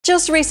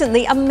Just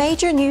recently, a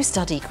major new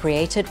study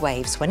created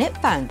waves when it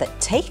found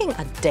that taking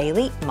a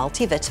daily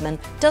multivitamin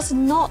does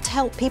not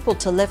help people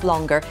to live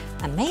longer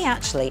and may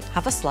actually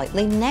have a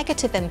slightly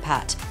negative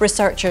impact.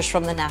 Researchers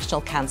from the National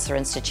Cancer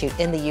Institute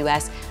in the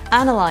US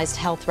analysed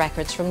health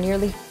records from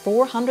nearly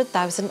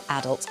 400,000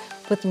 adults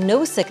with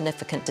no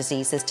significant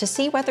diseases to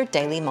see whether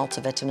daily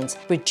multivitamins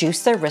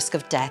reduce their risk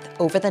of death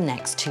over the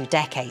next 2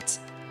 decades.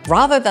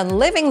 Rather than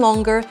living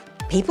longer,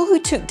 people who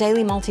took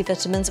daily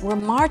multivitamins were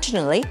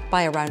marginally,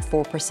 by around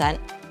 4%,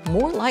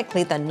 more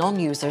likely than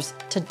non-users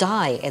to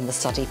die in the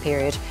study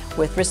period,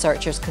 with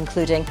researchers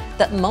concluding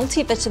that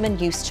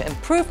multivitamin use to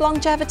improve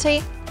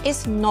longevity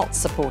is not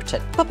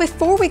supported. But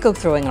before we go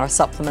throwing our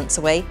supplements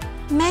away,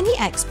 many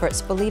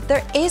experts believe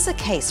there is a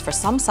case for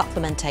some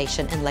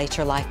supplementation in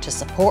later life to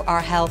support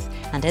our health,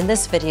 and in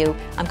this video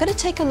I'm going to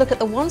take a look at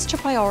the ones to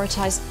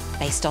prioritise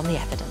based on the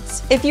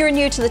evidence. If you're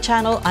new to the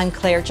channel, I'm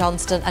Claire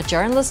Johnston, a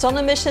journalist on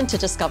a mission to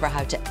discover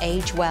how to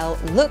age well,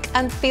 look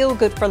and feel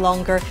good for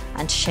longer,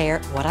 and share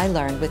what I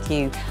learned with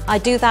you. I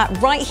do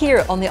that right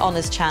here on the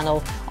Honest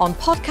channel, on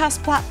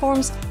podcast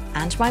platforms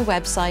and my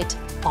website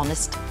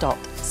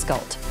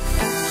honest.scot.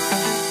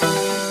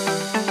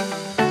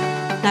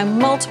 Now,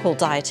 multiple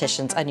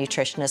dietitians and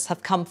nutritionists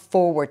have come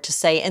forward to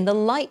say, in the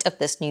light of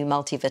this new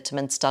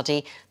multivitamin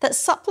study, that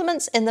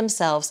supplements in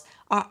themselves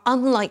are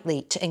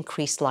unlikely to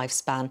increase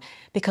lifespan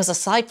because,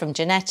 aside from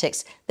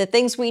genetics, the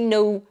things we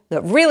know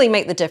that really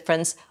make the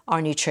difference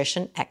are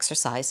nutrition,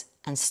 exercise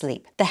and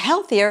sleep. The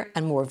healthier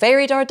and more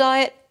varied our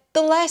diet,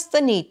 the less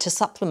the need to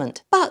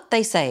supplement. But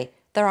they say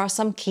there are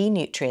some key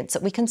nutrients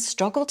that we can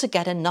struggle to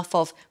get enough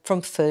of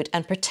from food,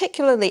 and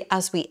particularly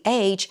as we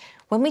age,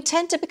 when we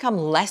tend to become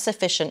less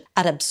efficient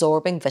at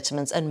absorbing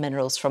vitamins and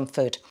minerals from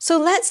food. So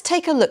let's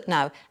take a look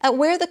now at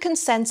where the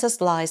consensus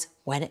lies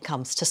when it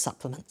comes to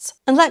supplements.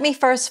 And let me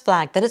first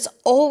flag that it's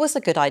always a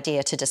good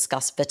idea to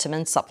discuss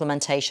vitamin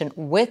supplementation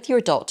with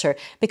your doctor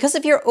because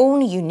of your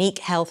own unique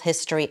health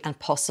history and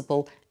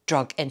possible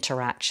drug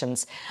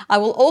interactions. I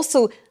will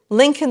also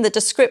link in the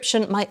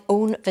description my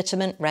own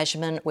vitamin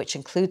regimen, which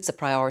includes the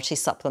priority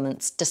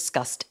supplements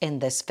discussed in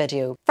this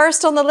video.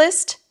 First on the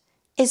list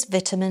is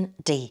vitamin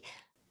D.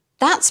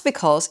 That's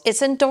because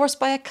it's endorsed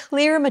by a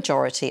clear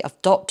majority of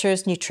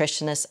doctors,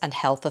 nutritionists and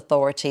health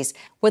authorities,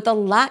 with a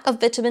lack of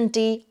vitamin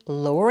D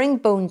lowering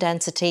bone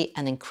density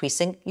and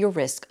increasing your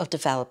risk of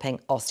developing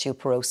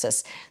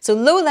osteoporosis. So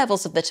low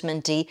levels of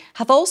vitamin D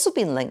have also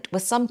been linked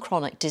with some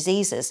chronic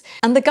diseases.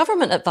 And the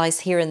government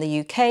advice here in the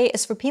UK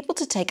is for people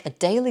to take a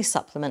daily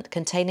supplement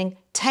containing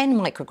 10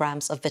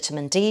 micrograms of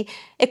vitamin D,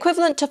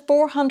 equivalent to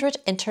 400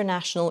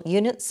 international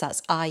units,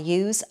 that's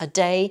IUs, a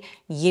day,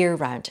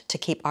 year-round, to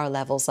keep our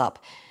levels up.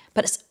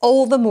 But it's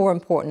all the more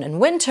important in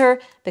winter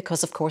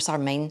because, of course, our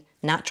main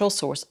natural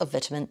source of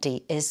vitamin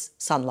D is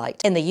sunlight.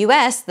 In the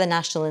US, the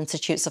National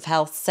Institutes of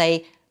Health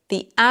say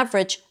the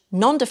average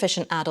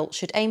non-deficient adult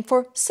should aim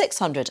for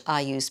 600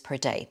 IUs per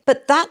day.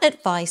 But that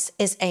advice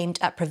is aimed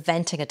at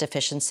preventing a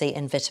deficiency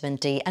in vitamin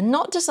D and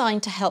not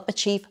designed to help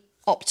achieve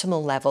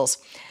optimal levels.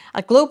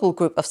 A global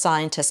group of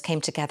scientists came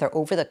together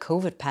over the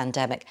COVID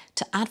pandemic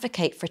to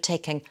advocate for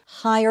taking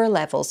higher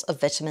levels of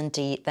vitamin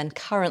D than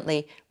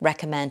currently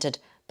recommended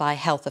by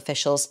health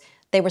officials.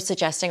 They were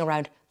suggesting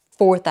around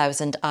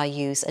 4,000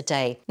 IUs a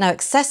day. Now,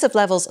 excessive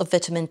levels of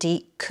vitamin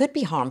D could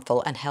be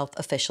harmful, and health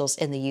officials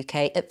in the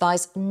UK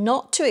advise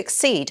not to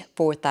exceed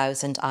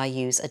 4,000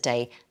 IUs a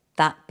day,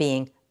 that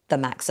being the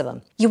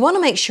maximum. You want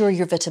to make sure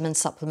your vitamin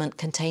supplement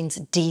contains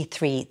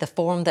D3, the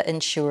form that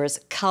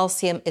ensures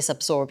calcium is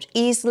absorbed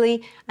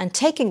easily, and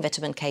taking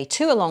vitamin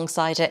K2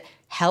 alongside it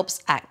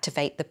helps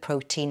activate the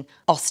protein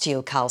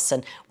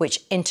osteocalcin,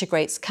 which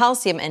integrates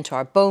calcium into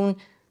our bone.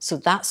 So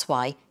that's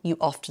why you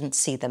often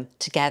see them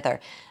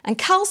together. And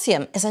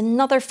calcium is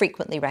another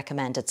frequently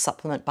recommended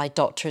supplement by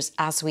doctors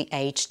as we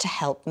age to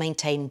help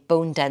maintain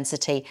bone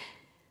density.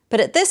 But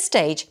at this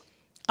stage,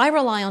 I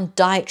rely on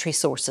dietary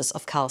sources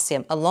of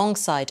calcium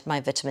alongside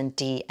my vitamin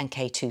D and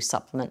K2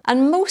 supplement.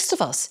 And most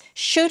of us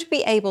should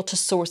be able to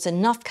source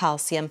enough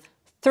calcium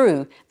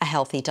through a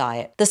healthy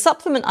diet. The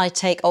supplement I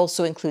take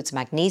also includes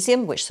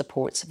magnesium, which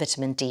supports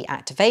vitamin D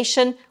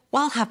activation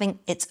while having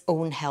its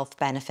own health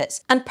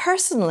benefits. And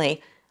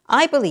personally,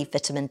 I believe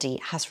vitamin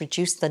D has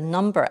reduced the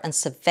number and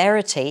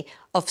severity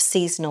of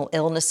seasonal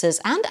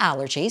illnesses and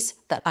allergies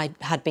that I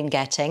had been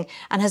getting,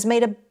 and has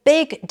made a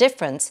big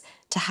difference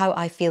to how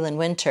I feel in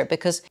winter,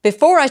 because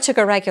before I took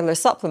a regular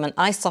supplement,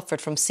 I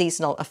suffered from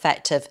seasonal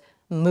affective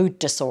mood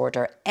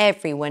disorder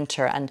every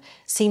winter and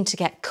seem to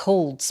get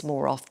colds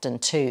more often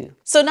too.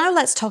 So now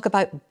let's talk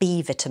about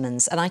B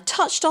vitamins, and I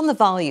touched on the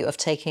value of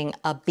taking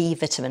a B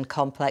vitamin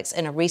complex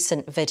in a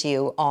recent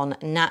video on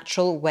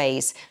natural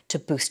ways to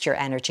boost your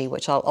energy,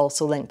 which I'll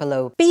also link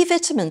below. B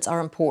vitamins are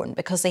important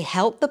because they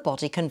help the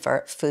body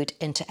convert food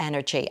into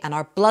energy, and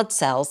our blood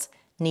cells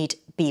need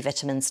B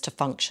vitamins to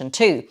function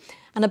too.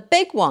 And a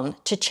big one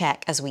to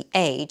check as we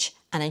age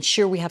and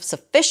ensure we have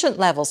sufficient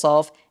levels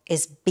of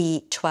is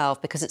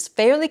B12, because it's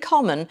fairly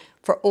common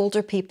for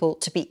older people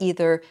to be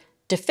either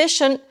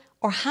deficient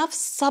or have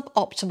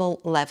suboptimal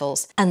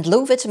levels. And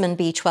low vitamin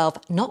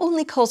B12 not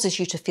only causes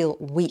you to feel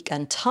weak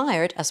and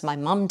tired, as my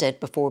mum did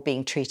before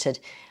being treated,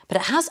 but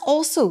it has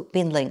also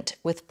been linked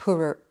with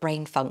poorer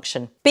brain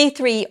function.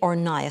 B3 or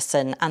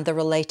niacin and the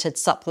related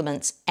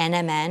supplements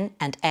NMN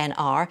and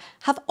NR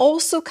have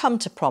also come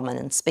to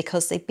prominence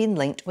because they've been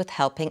linked with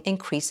helping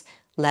increase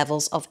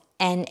levels of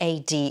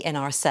NAD in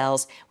our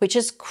cells, which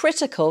is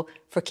critical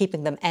for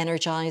keeping them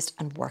energized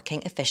and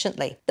working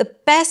efficiently. The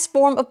best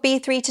form of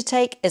B3 to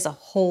take is a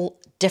whole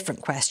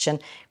different question,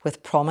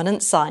 with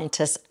prominent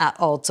scientists at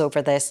odds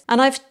over this. And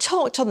I've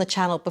talked on the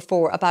channel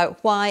before about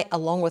why,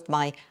 along with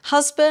my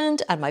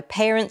husband and my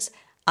parents,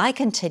 I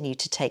continue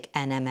to take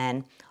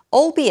NMN,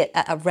 albeit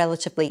at a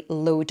relatively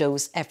low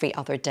dose every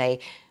other day,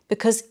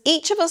 because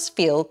each of us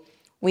feel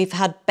we've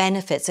had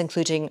benefits,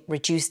 including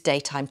reduced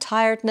daytime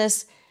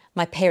tiredness.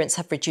 My parents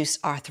have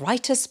reduced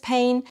arthritis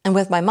pain. And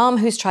with my mum,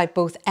 who's tried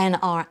both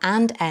NR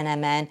and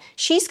NMN,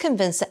 she's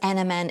convinced that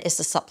NMN is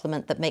the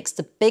supplement that makes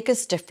the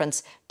biggest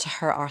difference to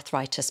her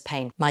arthritis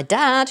pain. My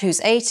dad,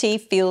 who's 80,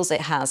 feels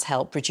it has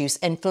helped reduce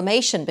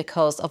inflammation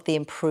because of the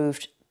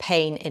improved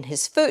pain in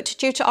his foot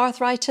due to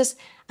arthritis,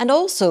 and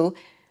also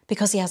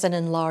because he has an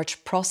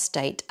enlarged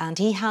prostate and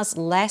he has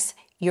less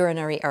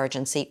urinary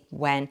urgency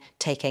when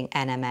taking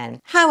NMN.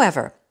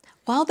 However,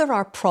 while there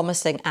are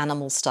promising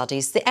animal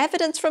studies, the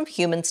evidence from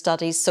human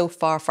studies so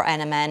far for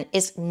NMN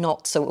is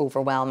not so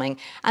overwhelming,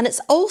 and it's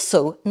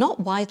also not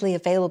widely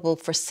available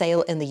for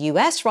sale in the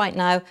US right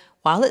now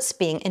while it's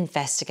being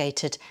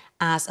investigated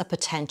as a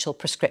potential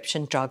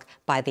prescription drug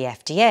by the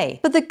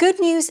FDA. But the good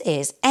news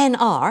is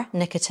NR,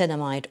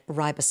 nicotinamide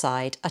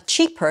riboside, a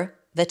cheaper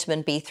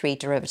vitamin B3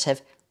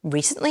 derivative,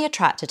 recently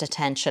attracted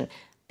attention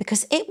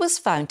because it was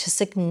found to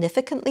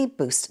significantly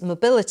boost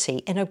mobility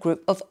in a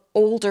group of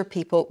older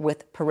people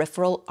with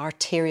peripheral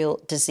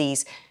arterial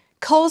disease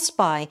caused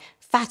by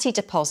fatty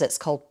deposits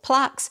called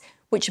plaques,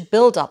 which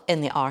build up in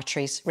the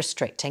arteries,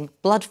 restricting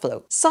blood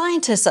flow.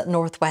 Scientists at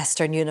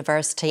Northwestern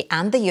University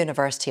and the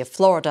University of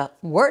Florida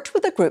worked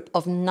with a group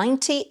of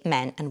 90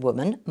 men and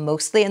women,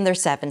 mostly in their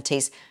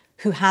 70s,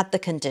 who had the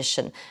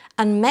condition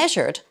and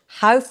measured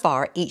how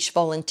far each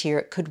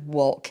volunteer could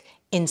walk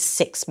in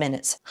 6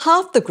 minutes.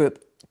 Half the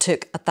group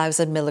took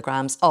 1,000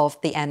 milligrams of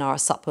the NR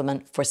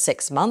supplement for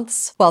 6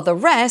 months, while the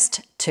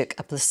rest took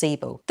a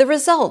placebo. The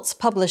results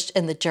published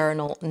in the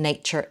journal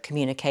Nature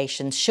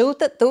Communications showed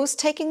that those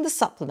taking the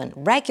supplement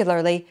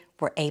regularly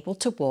were able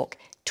to walk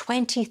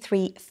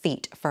 23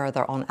 feet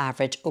further on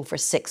average over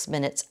 6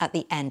 minutes at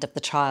the end of the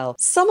trial.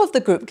 Some of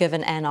the group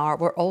given NR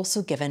were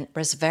also given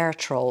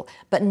resveratrol,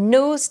 but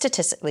no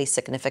statistically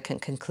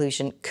significant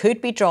conclusion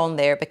could be drawn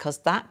there because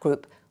that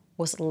group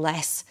was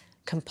less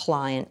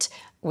compliant,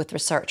 with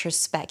researchers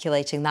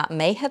speculating that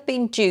may have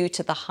been due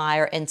to the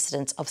higher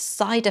incidence of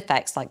side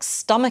effects like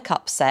stomach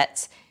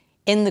upsets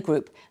in the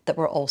group that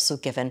were also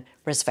given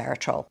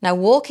resveratrol. Now,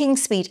 walking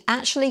speed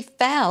actually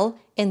fell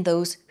in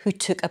those who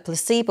took a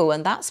placebo,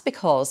 and that's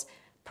because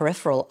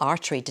peripheral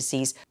artery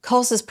disease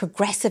causes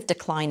progressive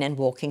decline in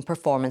walking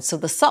performance. So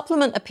the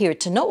supplement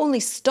appeared to not only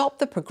stop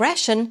the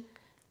progression,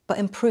 but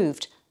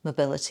improved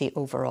mobility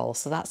overall.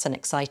 So that's an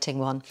exciting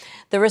one.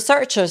 The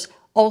researchers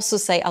also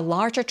say a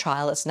larger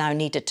trial is now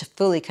needed to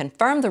fully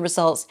confirm the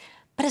results,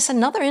 but it's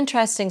another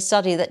interesting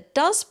study that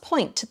does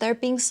point to there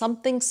being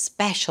something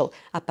special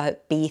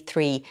about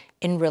B3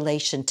 in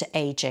relation to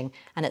aging,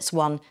 and it's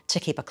one to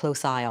keep a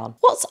close eye on.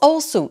 What's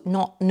also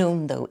not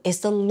known though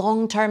is the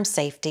long-term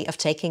safety of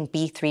taking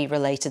B3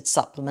 related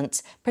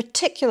supplements,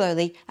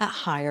 particularly at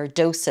higher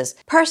doses.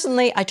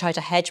 Personally, I try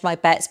to hedge my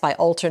bets by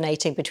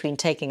alternating between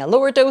taking a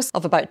lower dose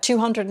of about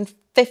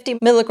 250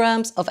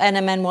 milligrams of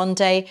NMN one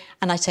day,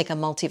 and I take a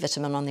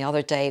multivitamin on the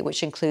other day,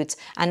 which includes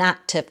an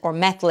active or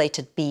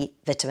methylated B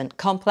vitamin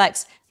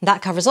complex.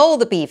 That covers all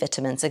the B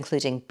vitamins,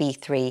 including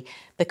B3,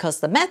 because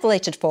the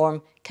methylated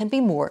form can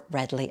be more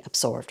readily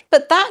absorbed.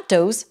 But that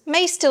dose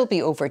may still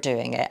be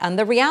overdoing it, and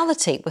the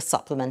reality with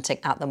supplementing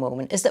at the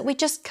moment is that we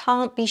just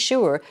can't be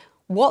sure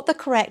what the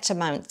correct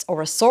amounts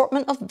or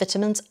assortment of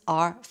vitamins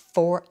are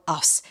for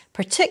us,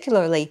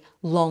 particularly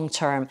long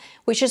term,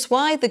 which is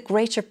why the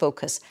greater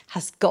focus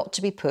has got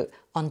to be put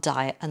on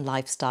diet and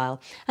lifestyle.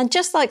 And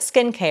just like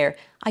skincare,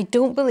 I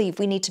don't believe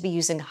we need to be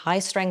using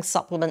high-strength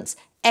supplements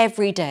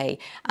every day,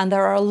 and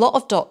there are a lot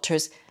of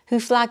doctors who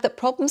flag that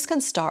problems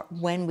can start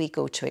when we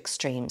go to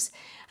extremes.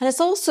 And it's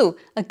also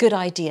a good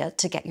idea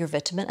to get your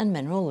vitamin and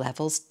mineral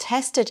levels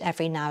tested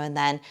every now and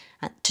then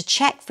to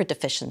check for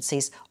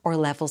deficiencies or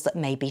levels that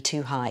may be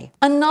too high.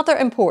 Another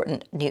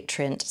important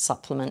nutrient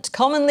supplement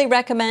commonly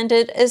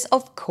recommended is,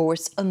 of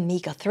course,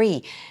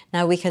 omega-3.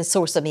 Now, we can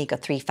source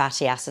omega-3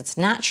 fatty acids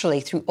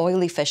naturally through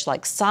oily fish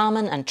like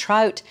salmon and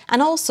trout,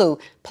 and also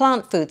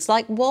plant foods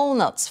like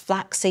walnuts,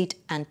 flaxseed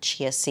and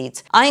chia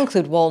seeds. I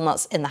include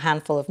walnuts in the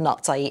handful of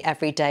nuts I eat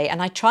every day,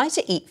 and I try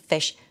to eat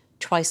fish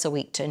twice a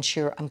week to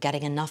ensure I'm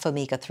getting enough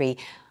omega-3.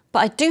 But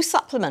I do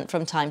supplement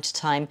from time to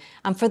time,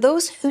 and for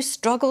those who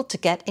struggle to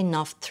get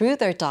enough through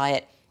their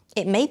diet,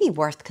 it may be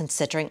worth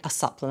considering a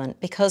supplement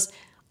because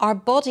our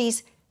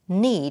bodies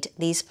need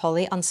these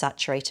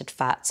polyunsaturated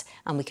fats,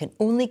 and we can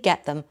only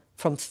get them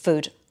from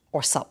food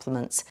or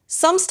supplements.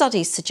 Some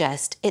studies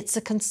suggest it's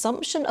the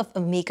consumption of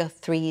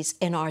omega-3s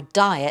in our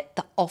diet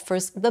that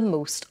offers the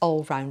most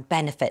all-round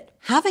benefit.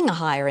 Having a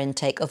higher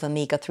intake of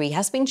omega-3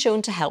 has been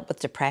shown to help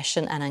with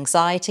depression and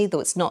anxiety,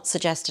 though it's not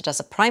suggested as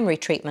a primary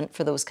treatment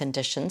for those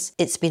conditions.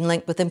 It's been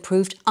linked with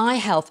improved eye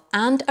health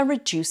and a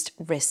reduced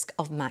risk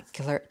of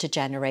macular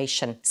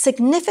degeneration.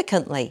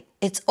 Significantly,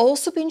 it's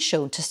also been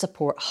shown to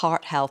support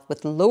heart health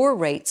with lower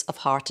rates of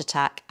heart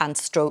attack and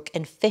stroke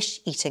in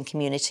fish-eating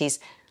communities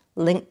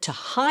linked to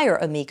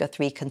higher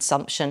omega-3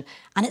 consumption,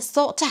 and it's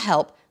thought to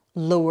help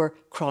lower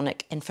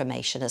chronic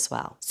inflammation as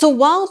well. So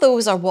while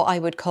those are what I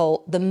would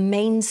call the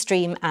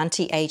mainstream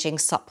anti-aging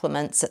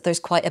supplements that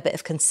there's quite a bit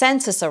of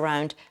consensus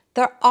around,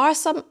 there are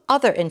some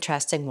other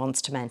interesting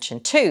ones to mention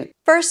too.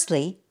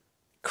 Firstly,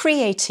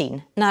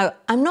 creatine. Now,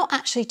 I'm not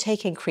actually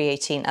taking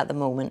creatine at the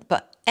moment,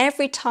 but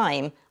every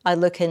time I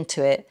look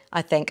into it,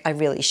 I think I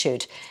really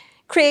should.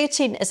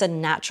 Creatine is a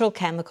natural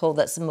chemical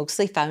that's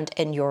mostly found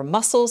in your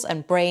muscles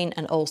and brain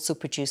and also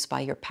produced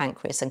by your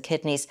pancreas and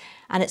kidneys,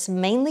 and it's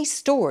mainly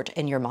stored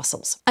in your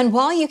muscles. And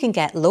while you can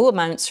get low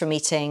amounts from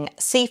eating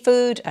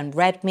seafood and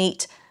red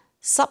meat,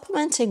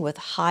 supplementing with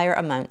higher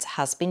amounts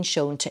has been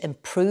shown to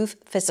improve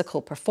physical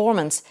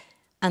performance,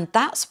 and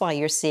that's why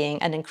you're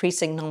seeing an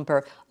increasing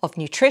number of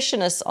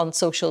nutritionists on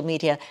social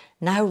media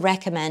now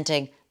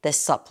recommending this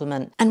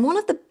supplement. And one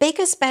of the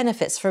biggest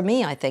benefits for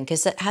me, I think,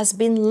 is it has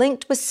been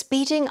linked with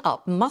speeding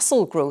up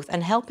muscle growth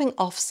and helping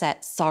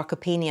offset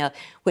sarcopenia,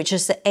 which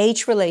is the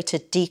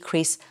age-related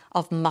decrease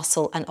of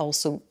muscle and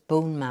also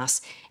bone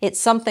mass. It's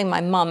something my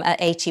mum at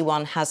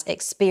 81 has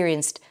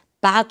experienced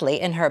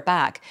badly in her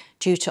back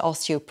due to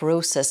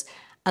osteoporosis.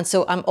 And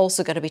so I'm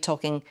also going to be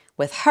talking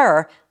with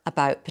her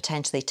about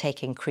potentially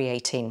taking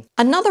creatine.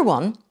 Another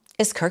one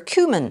is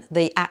curcumin,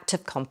 the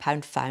active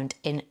compound found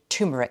in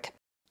turmeric.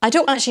 I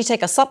don't actually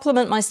take a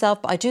supplement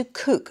myself, but I do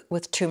cook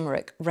with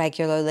turmeric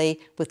regularly,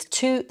 with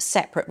 2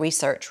 separate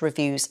research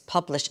reviews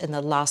published in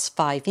the last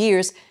 5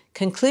 years,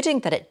 concluding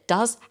that it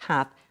does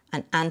have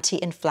an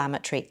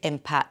anti-inflammatory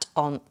impact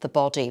on the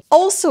body.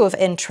 Also of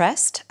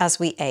interest as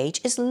we age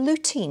is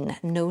lutein,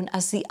 known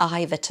as the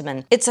eye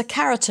vitamin. It's a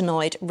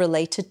carotenoid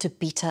related to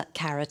beta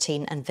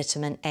carotene and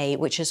vitamin A,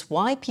 which is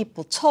why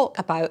people talk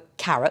about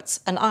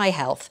carrots and eye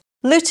health.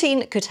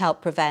 Lutein could help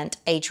prevent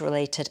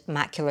age-related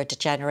macular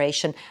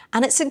degeneration,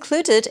 and it's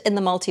included in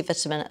the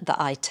multivitamin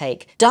that I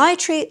take.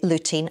 Dietary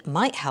lutein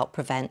might help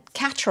prevent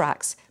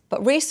cataracts,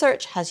 but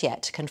research has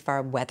yet to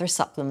confirm whether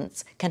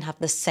supplements can have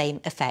the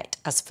same effect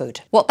as food.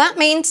 What that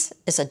means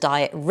is a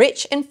diet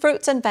rich in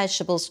fruits and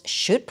vegetables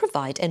should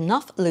provide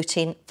enough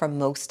lutein for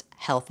most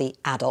healthy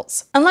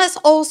adults. And let's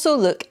also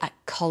look at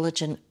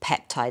collagen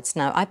peptides.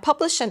 Now, I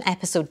published an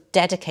episode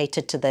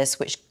dedicated to this,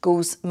 which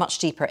goes much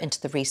deeper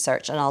into the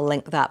research, and I'll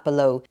link that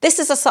below. This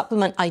is a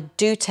supplement I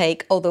do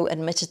take, although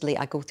admittedly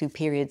I go through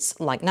periods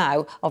like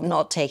now of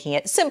not taking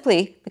it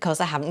simply because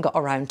I haven't got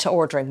around to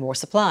ordering more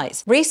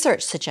supplies.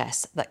 Research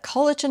suggests that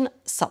collagen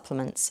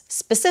supplements,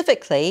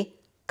 specifically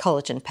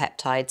collagen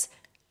peptides,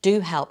 do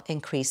help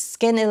increase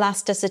skin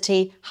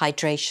elasticity,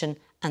 hydration,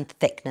 and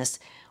thickness,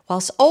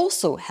 whilst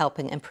also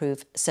helping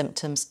improve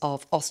symptoms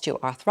of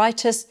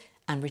osteoarthritis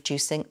and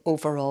reducing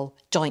overall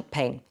joint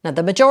pain. Now,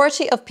 the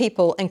majority of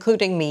people,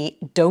 including me,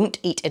 don't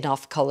eat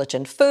enough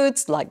collagen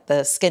foods like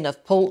the skin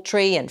of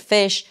poultry and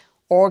fish,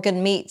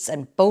 organ meats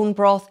and bone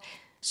broth.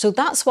 So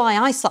that's why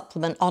I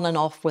supplement on and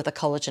off with a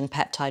collagen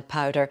peptide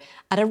powder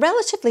at a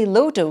relatively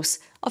low dose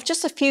of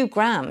just a few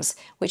grams,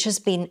 which has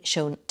been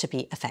shown to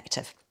be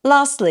effective.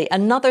 Lastly,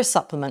 another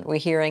supplement we're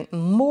hearing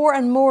more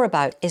and more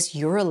about is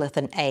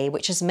urolithin A,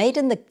 which is made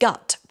in the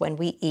gut when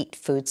we eat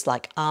foods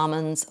like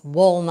almonds,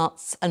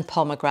 walnuts, and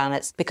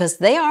pomegranates, because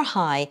they are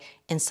high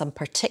in some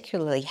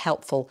particularly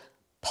helpful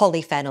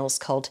polyphenols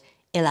called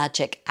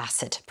ellagic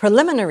acid.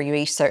 Preliminary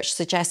research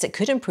suggests it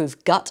could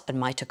improve gut and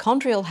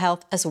mitochondrial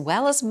health as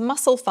well as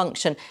muscle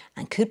function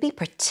and could be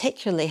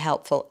particularly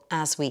helpful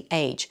as we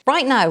age.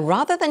 Right now,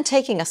 rather than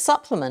taking a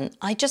supplement,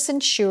 I just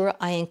ensure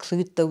I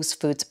include those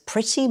foods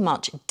pretty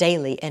much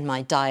daily in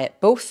my diet,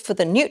 both for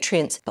the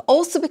nutrients, but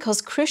also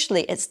because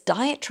crucially it's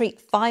dietary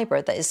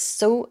fibre that is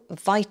so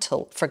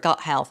vital for gut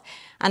health.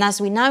 And as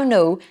we now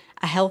know,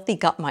 a healthy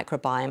gut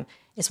microbiome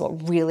is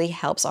what really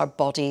helps our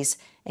bodies,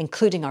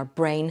 including our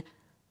brain,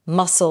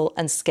 muscle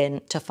and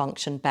skin, to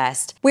function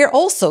best. We're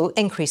also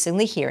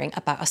increasingly hearing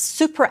about a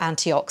super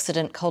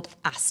antioxidant called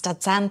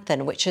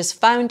astaxanthin, which is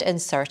found in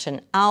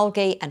certain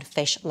algae and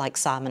fish like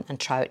salmon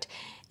and trout.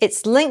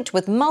 It's linked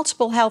with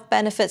multiple health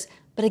benefits,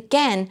 but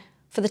again,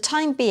 for the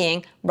time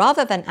being,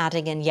 rather than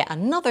adding in yet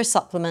another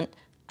supplement,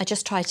 I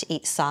just try to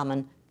eat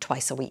salmon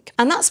twice a week.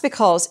 And that's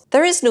because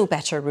there is no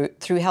better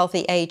route through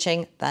healthy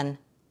aging than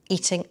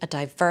eating a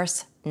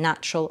diverse,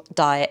 natural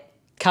diet,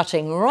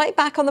 cutting right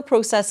back on the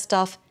processed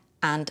stuff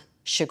and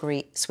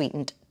sugary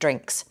sweetened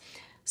drinks.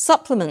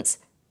 Supplements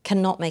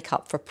cannot make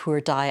up for poor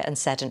diet and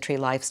sedentary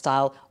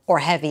lifestyle or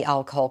heavy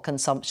alcohol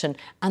consumption,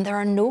 and there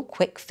are no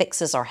quick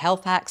fixes or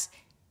health hacks.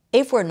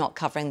 if we're not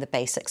covering the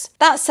basics.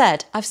 That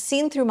said, I've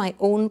seen through my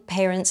own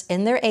parents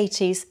in their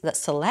 80s that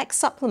select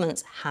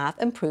supplements have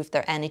improved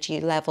their energy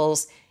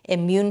levels,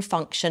 immune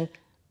function,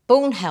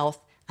 bone health,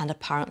 and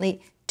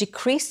apparently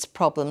decreased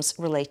problems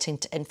relating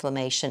to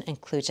inflammation,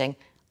 including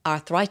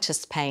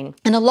arthritis pain.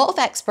 And a lot of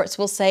experts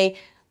will say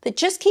that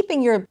just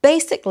keeping your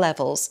basic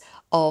levels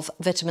of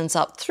vitamins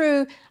up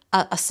through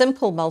a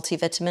simple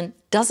multivitamin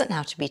doesn't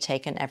have to be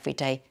taken every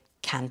day,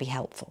 can be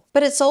helpful.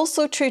 But it's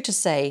also true to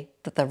say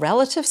that the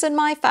relatives in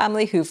my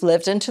family who've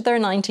lived into their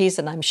 90s,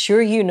 and I'm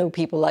sure you know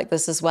people like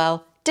this as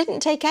well, didn't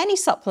take any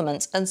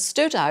supplements and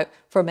stood out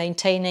for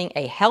maintaining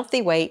a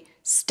healthy weight,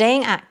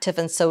 staying active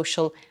and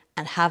social,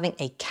 and having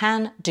a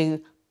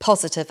can-do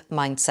positive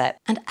mindset.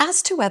 And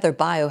as to whether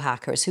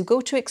biohackers who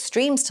go to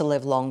extremes to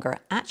live longer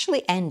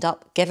actually end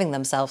up giving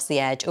themselves the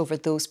edge over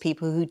those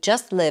people who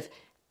just live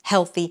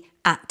healthy,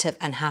 active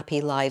and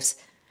happy lives,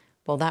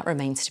 well, that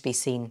remains to be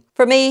seen.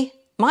 For me,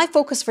 my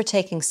focus for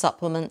taking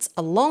supplements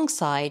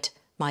alongside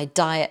my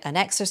diet and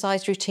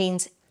exercise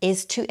routines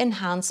is to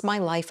enhance my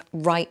life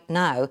right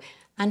now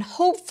and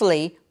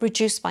hopefully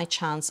reduce my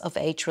chance of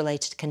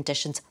age-related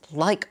conditions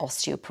like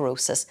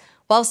osteoporosis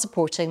while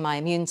supporting my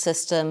immune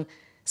system,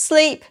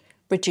 sleep,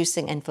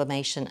 reducing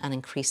inflammation and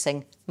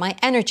increasing my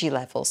energy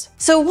levels.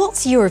 So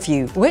what's your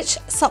view? Which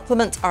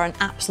supplements are an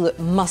absolute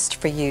must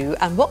for you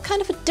and what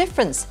kind of a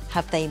difference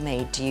have they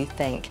made, do you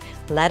think?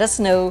 Let us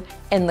know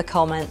in the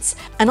comments.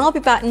 And I'll be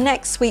back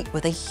next week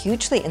with a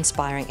hugely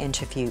inspiring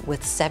interview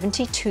with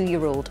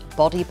 72-year-old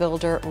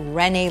bodybuilder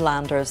Renee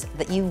Landers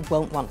that you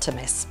won't want to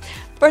miss.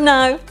 For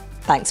now,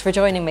 thanks for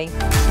joining me.